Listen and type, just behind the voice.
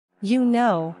You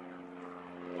know.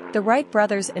 The Wright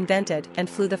brothers invented and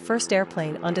flew the first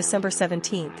airplane on December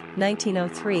 17,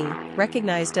 1903,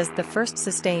 recognized as the first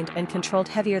sustained and controlled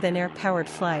heavier-than-air powered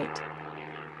flight.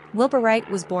 Wilbur Wright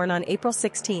was born on April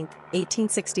 16,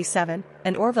 1867,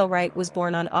 and Orville Wright was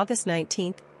born on August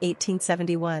 19,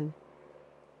 1871.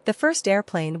 The first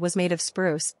airplane was made of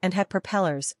spruce and had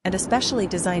propellers and a specially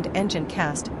designed engine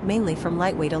cast mainly from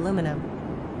lightweight aluminum.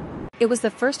 It was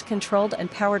the first controlled and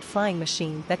powered flying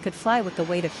machine that could fly with the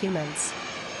weight of humans.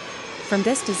 From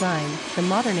this design, the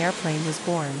modern airplane was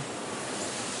born.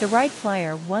 The Wright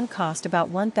Flyer 1 cost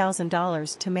about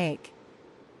 $1,000 to make.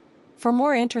 For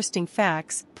more interesting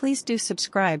facts, please do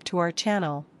subscribe to our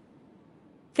channel.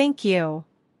 Thank you.